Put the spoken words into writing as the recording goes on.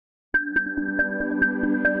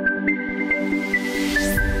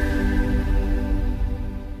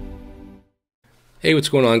Hey, what's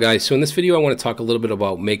going on, guys? So in this video, I want to talk a little bit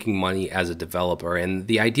about making money as a developer. And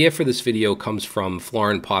the idea for this video comes from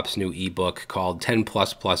Florin Pop's new ebook called 10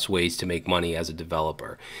 plus ways to make money as a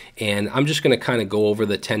developer. And I'm just going to kind of go over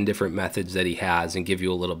the 10 different methods that he has and give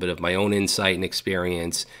you a little bit of my own insight and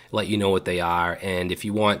experience, let you know what they are. And if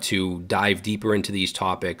you want to dive deeper into these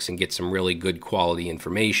topics and get some really good quality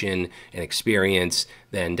information and experience,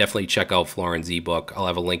 then definitely check out Florin's ebook. I'll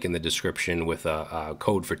have a link in the description with a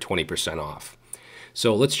code for 20% off.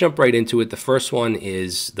 So let's jump right into it. The first one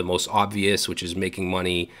is the most obvious, which is making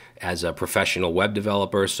money as a professional web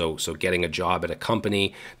developer, so getting a job at a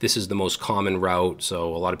company. This is the most common route.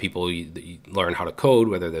 So a lot of people learn how to code,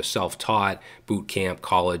 whether they're self-taught, boot camp,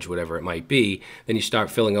 college, whatever it might be. Then you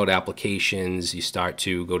start filling out applications, you start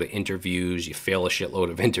to go to interviews, you fail a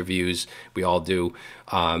shitload of interviews, we all do,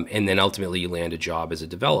 and then ultimately you land a job as a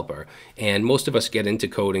developer. And most of us get into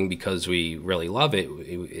coding because we really love it,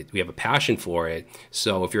 we have a passion for it.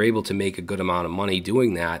 So if you're able to make a good amount of money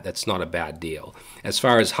doing that, that's not a bad deal. As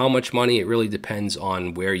far as how much money, it really depends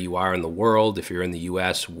on where you are in the world. If you're in the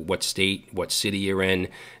US, what state, what city you're in,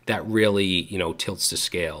 that really, tilts the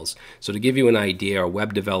scales. So to give you an idea, a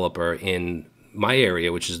web developer in my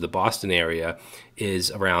area, which is the Boston area,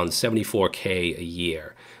 is around $74K a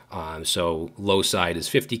year. So low side is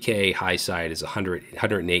 50K, high side is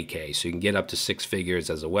 108K. So you can get up to six figures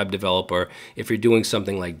as a web developer. If you're doing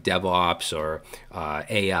something like DevOps or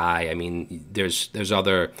AI, I mean, there's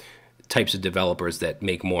other types of developers that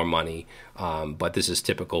make more money, but this is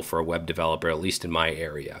typical for a web developer, at least in my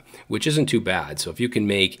area, which isn't too bad. So if you can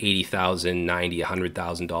make $80,000, $90,000,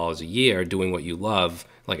 $100,000 a year doing what you love,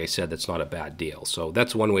 like I said, that's not a bad deal. So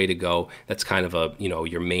that's one way to go. That's kind of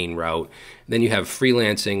your main route. Then you have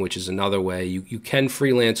freelancing, which is another way. You can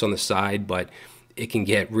freelance on the side, but it can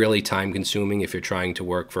get really time consuming if you're trying to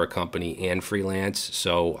work for a company and freelance.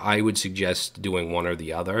 So I would suggest doing one or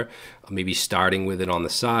the other, maybe starting with it on the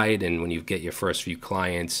side. And when you get your first few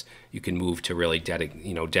clients, you can move to really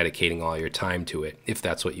dedicating all your time to it, if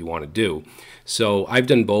that's what you want to do. So I've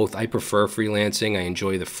done both. I prefer freelancing. I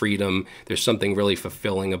enjoy the freedom. There's something really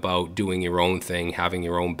fulfilling about doing your own thing, having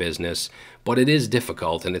your own business, but it is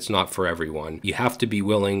difficult and it's not for everyone. You have to be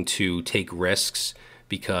willing to take risks,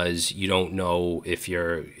 because you don't know if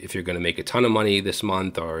you're going to make a ton of money this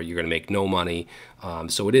month or you're going to make no money.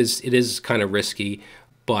 So it is kind of risky,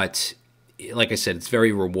 but like I said, it's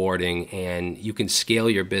very rewarding, and you can scale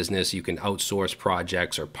your business. You can outsource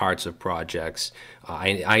projects or parts of projects.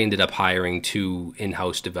 I ended up hiring 2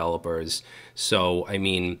 in-house developers. So I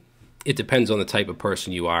mean, it depends on the type of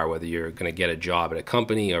person you are, whether you're going to get a job at a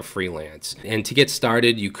company or freelance. And to get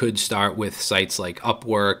started, you could start with sites like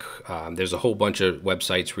Upwork. There's a whole bunch of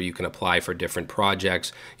websites where you can apply for different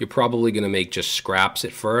projects. You're probably going to make just scraps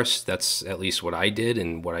at first. That's at least what I did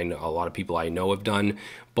and what I know a lot of people I know have done.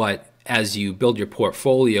 But as you build your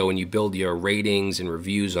portfolio and you build your ratings and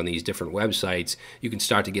reviews on these different websites, you can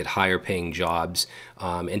start to get higher paying jobs.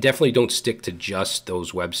 And definitely don't stick to just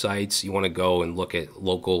those websites. You want to go and look at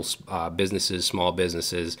local businesses, small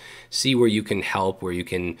businesses, see where you can help, where you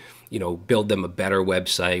can build them a better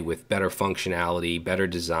website with better functionality, better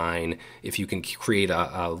design. If you can create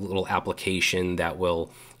a little application that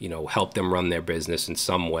will help them run their business in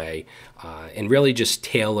some way, and really just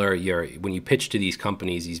tailor when you pitch to these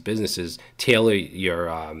companies, these businesses, tailor your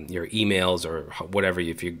emails or whatever,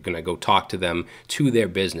 if you're going to go talk to them, to their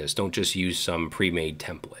business. Don't just use some pre-made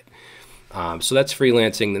template. So that's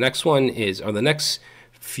freelancing. The next one the next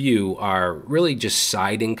few are really just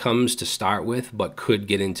side incomes to start with, but could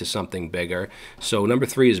get into something bigger. So number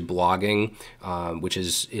 3 is blogging, which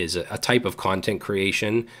is a type of content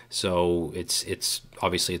creation. So it's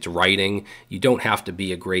obviously it's writing. You don't have to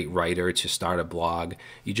be a great writer to start a blog.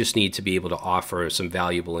 You just need to be able to offer some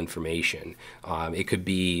valuable information. It could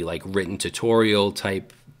be like written tutorial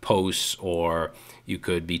type posts, or you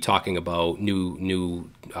could be talking about new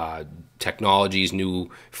technologies, new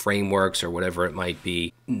frameworks, or whatever it might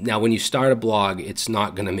be. Now, when you start a blog, it's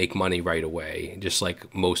not going to make money right away, just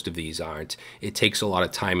like most of these aren't. It takes a lot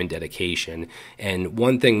of time and dedication. And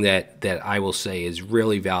one thing that I will say is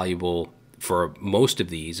really valuable for most of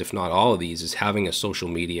these, if not all of these, is having a social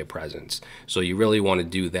media presence. So you really want to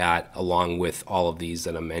do that along with all of these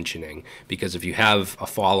that I'm mentioning, because if you have a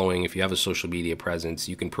following, if you have a social media presence,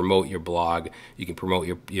 you can promote your blog, you can promote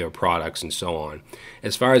your products, and so on.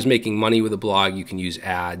 As far as making money with a blog, you can use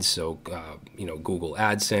ads, so Google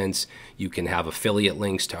AdSense. You can have affiliate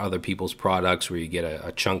links to other people's products where you get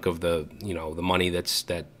a chunk of the the money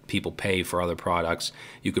that people pay for other products.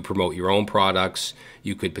 You could promote your own products.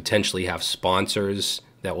 You could potentially have sponsors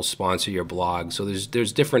that will sponsor your blog. So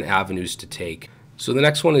there's different avenues to take. So the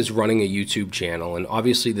next one is running a YouTube channel, and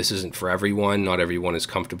obviously this isn't for everyone. Not everyone is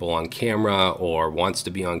comfortable on camera or wants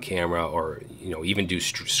to be on camera, or even do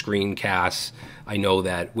screencasts. I know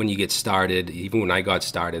that when you get started, even when I got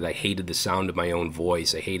started, I hated the sound of my own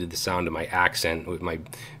voice. I hated the sound of my accent, with my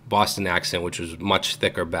Boston accent, which was much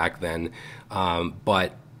thicker back then.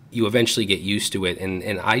 But you eventually get used to it,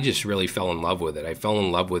 and I just really fell in love with it. I fell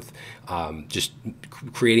in love with just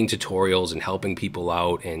creating tutorials and helping people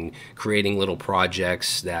out and creating little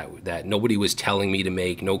projects that nobody was telling me to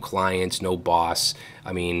make, no clients, no boss.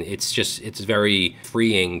 I mean, it's very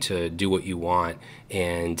freeing to do what you want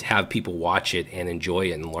and have people watch it and enjoy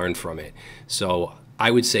it and learn from it. So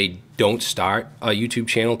I would say don't start a YouTube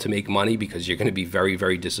channel to make money, because you're going to be very,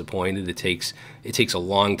 very disappointed. It takes a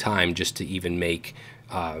long time just to even make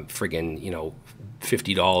friggin'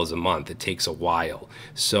 $50 a month. It takes a while.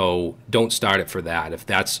 So don't start it for that. If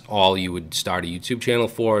that's all you would start a YouTube channel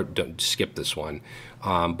for, don't skip this one.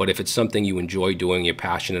 But if it's something you enjoy doing, you're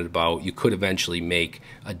passionate about, you could eventually make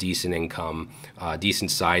a decent income,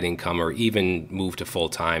 decent side income, or even move to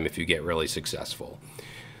full-time if you get really successful.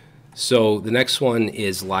 So the next one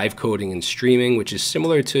is live coding and streaming, which is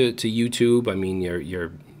similar to YouTube. I mean,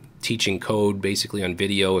 you're teaching code basically on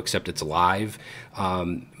video, except it's live.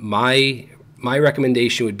 My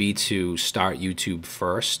recommendation would be to start YouTube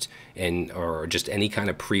first, or just any kind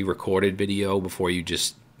of pre-recorded video before you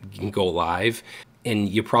just go live. And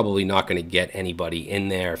you're probably not going to get anybody in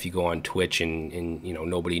there if you go on Twitch and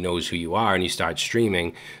nobody knows who you are and you start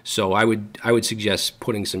streaming. So I would suggest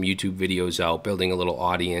putting some YouTube videos out, building a little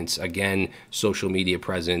audience. Again, social media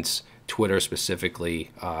presence, Twitter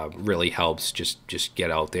specifically, really helps. Just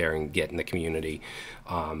get out there and get in the community.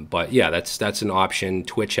 But yeah, that's an option.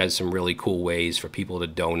 Twitch has some really cool ways for people to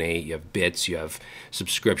donate. You have bits, you have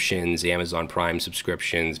subscriptions, Amazon Prime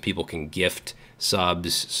subscriptions. People can gift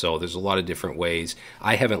subs, so there's a lot of different ways.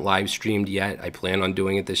 I haven't live streamed yet. I plan on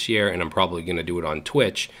doing it this year, and I'm probably going to do it on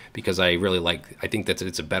Twitch, because I think that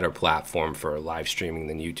it's a better platform for live streaming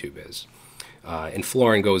than YouTube is. And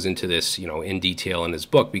Florin goes into this, in detail in his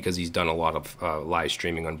book, because he's done a lot of live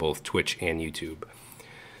streaming on both Twitch and YouTube.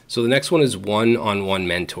 So the next one is one-on-one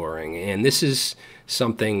mentoring, and this is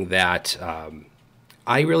something that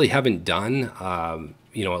I really haven't done.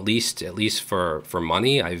 At least for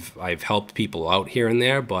money. I've helped people out here and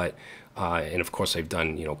there, but and of course I've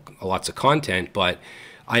done lots of content, but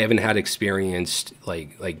I haven't had experience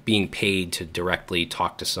like being paid to directly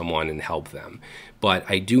talk to someone and help them. But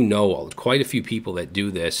I do know quite a few people that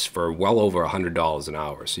do this for well over $100 an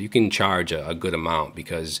hour. So you can charge a good amount,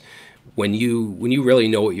 because when you really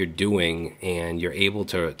know what you're doing and you're able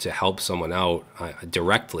to help someone out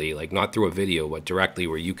directly, like not through a video, but directly,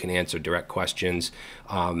 where you can answer direct questions,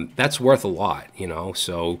 that's worth a lot,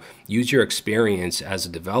 So use your experience as a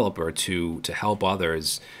developer to help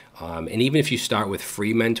others. And even if you start with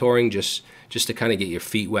free mentoring, just to kind of get your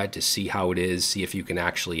feet wet, to see how it is, see if you can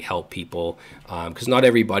actually help people, because not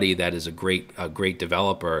everybody that is a great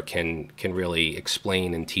developer can really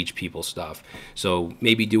explain and teach people stuff. So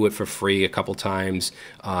maybe do it for free a couple times,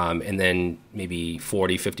 and then maybe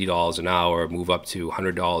 $40, $50 an hour, move up to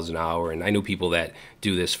 $100 an hour. And I know people that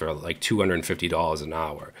do this for like $250 an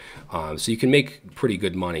hour. So you can make pretty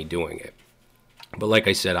good money doing it. But like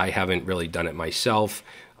I said, I haven't really done it myself.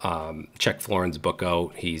 Check Florin's book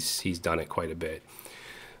out. He's done it quite a bit.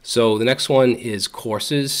 So the next one is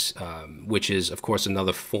courses, which is of course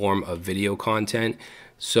another form of video content.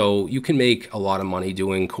 So you can make a lot of money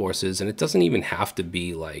doing courses, and it doesn't even have to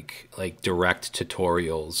be like direct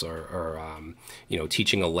tutorials or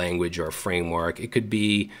teaching a language or a framework. It could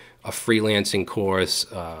be a freelancing course,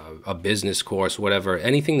 a business course, whatever,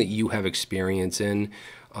 anything that you have experience in.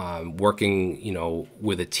 Working,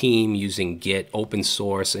 with a team, using Git, open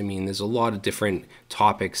source. I mean, there's a lot of different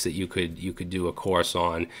topics that you could do a course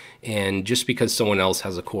on. And just because someone else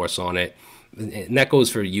has a course on it, and that goes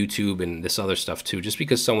for YouTube and this other stuff too, just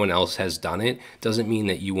because someone else has done it doesn't mean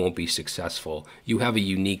that you won't be successful. You have a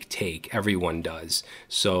unique take. Everyone does.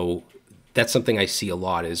 So that's something I see a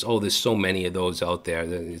lot is, oh, there's so many of those out there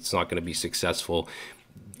that it's not going to be successful.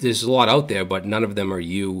 There's a lot out there, but none of them are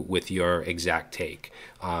you with your exact take.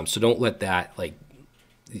 So don't let that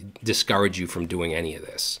discourage you from doing any of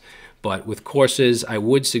this. But with courses, I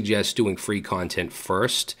would suggest doing free content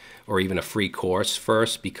first, or even a free course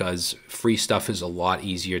first, because free stuff is a lot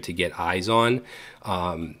easier to get eyes on.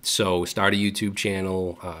 So start a YouTube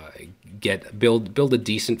channel, build a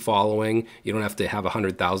decent following. You don't have to have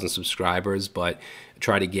 100,000 subscribers, but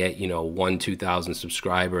try to get 1,000 to 2,000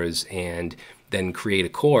 subscribers, and then create a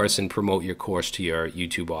course and promote your course to your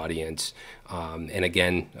YouTube audience. And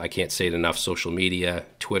again, I can't say it enough, social media,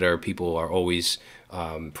 Twitter, people are always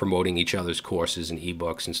promoting each other's courses and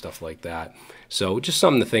ebooks and stuff like that. So just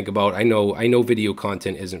something to think about. I know video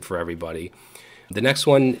content isn't for everybody. The next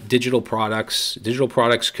one, digital products. Digital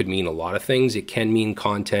products could mean a lot of things. It can mean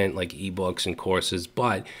content like ebooks and courses,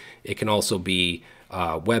 but it can also be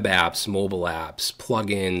web apps, mobile apps,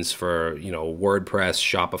 plugins for, WordPress,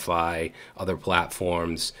 Shopify, other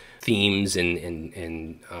platforms, themes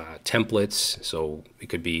and templates. So it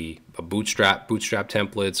could be a bootstrap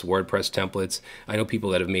templates, WordPress templates. I know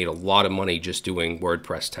people that have made a lot of money just doing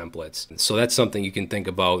WordPress templates. So that's something you can think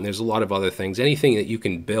about. And there's a lot of other things. Anything that you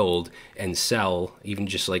can build and sell, even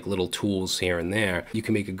just like little tools here and there, you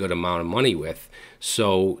can make a good amount of money with.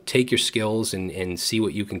 So take your skills and see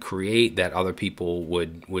what you can create that other people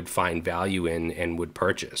would find value in and would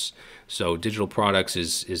purchase. So digital products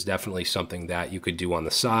is definitely something that you could do on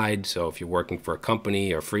the side. So if you're working for a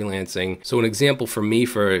company or freelancing. So an example for me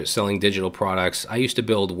for selling digital products, I used to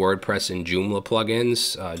build WordPress and Joomla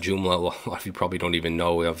plugins. Joomla, a lot of you probably don't even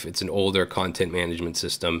know of. It's an older content management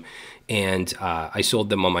system. And I sold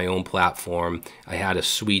them on my own platform. I had a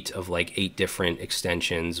suite of like 8 different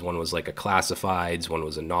extensions. One was like a classifieds, one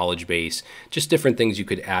was a knowledge base, just different things you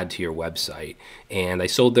could add to your website. And I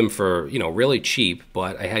sold them for, really cheap,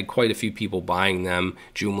 but I had quite a few people buying them.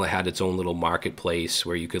 Joomla had its own little marketplace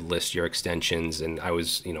where you could list your extensions, and I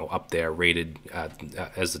was, up there rated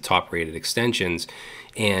as the top rated extensions.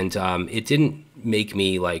 And it didn't make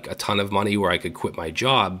me like a ton of money where I could quit my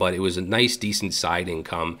job, but it was a nice, decent side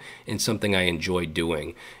income and something I enjoyed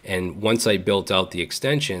doing. And once I built out the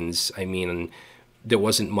extensions, there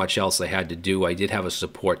wasn't much else I had to do. I did have a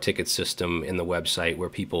support ticket system in the website where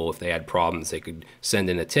people, if they had problems, they could send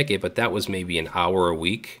in a ticket, but that was maybe an hour a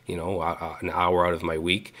week, an hour out of my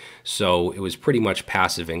week. So it was pretty much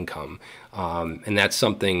passive income. And that's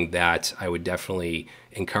something that I would definitely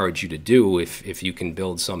encourage you to do if you can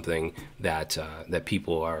build something that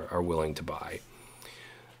people are willing to buy.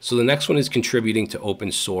 So the next one is contributing to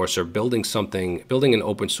open source or building an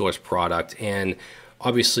open source product. And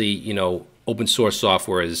obviously, open source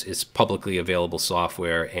software is publicly available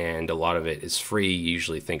software, and a lot of it is free. You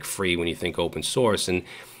usually think free when you think open source, and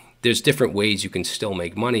there's different ways you can still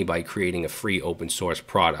make money by creating a free open source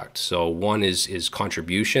product. So one is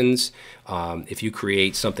contributions. If you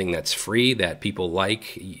create something that's free that people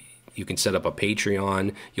like, you can set up a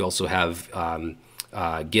Patreon. You also have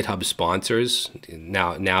GitHub sponsors.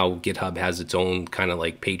 Now GitHub has its own kind of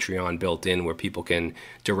like Patreon built in where people can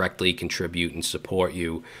directly contribute and support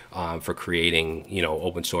you for creating,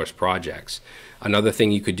 open source projects. Another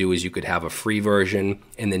thing you could do is you could have a free version,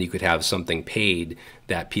 and then you could have something paid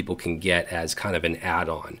that people can get as kind of an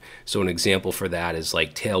add-on. So an example for that is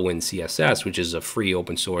like Tailwind CSS, which is a free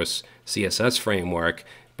open source CSS framework.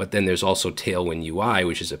 But then there's also Tailwind UI,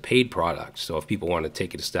 which is a paid product. So if people want to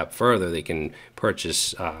take it a step further, they can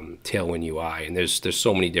purchase Tailwind UI. And there's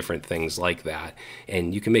so many different things like that.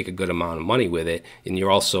 And you can make a good amount of money with it. And you're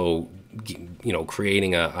also,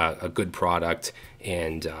 creating a good product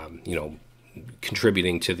and,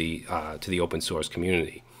 contributing to the open source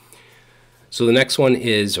community. So the next one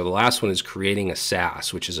is, or the last one is creating a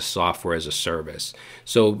SaaS, which is a software as a service.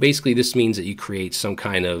 So basically this means that you create some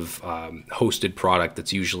kind of hosted product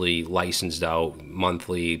that's usually licensed out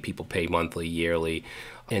monthly, people pay monthly, yearly.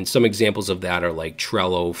 And some examples of that are like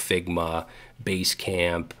Trello, Figma,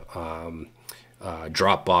 Basecamp,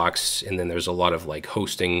 Dropbox, and then there's a lot of like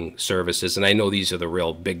hosting services. And I know these are the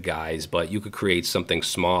real big guys, but you could create something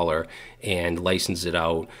smaller and license it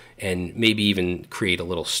out and maybe even create a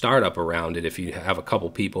little startup around it if you have a couple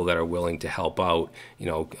people that are willing to help out,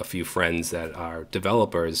 a few friends that are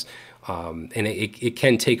developers. And it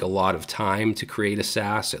can take a lot of time to create a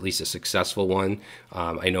SaaS, at least a successful one.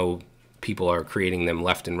 I know people are creating them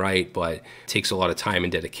left and right, but it takes a lot of time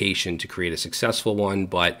and dedication to create a successful one.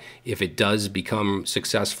 But if it does become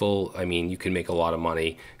successful, you can make a lot of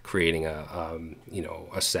money creating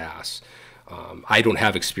a SaaS. I don't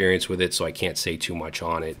have experience with it, so I can't say too much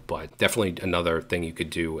on it, but definitely another thing you could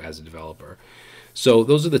do as a developer. So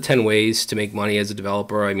those are the 10 ways to make money as a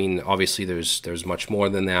developer. Obviously there's much more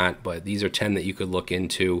than that, but these are 10 that you could look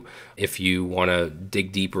into. If you want to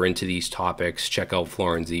dig deeper into these topics, check out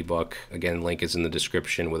Florin's ebook. Again, link is in the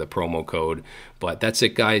description with a promo code. But that's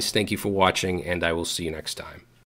it, guys. Thank you for watching, and I will see you next time.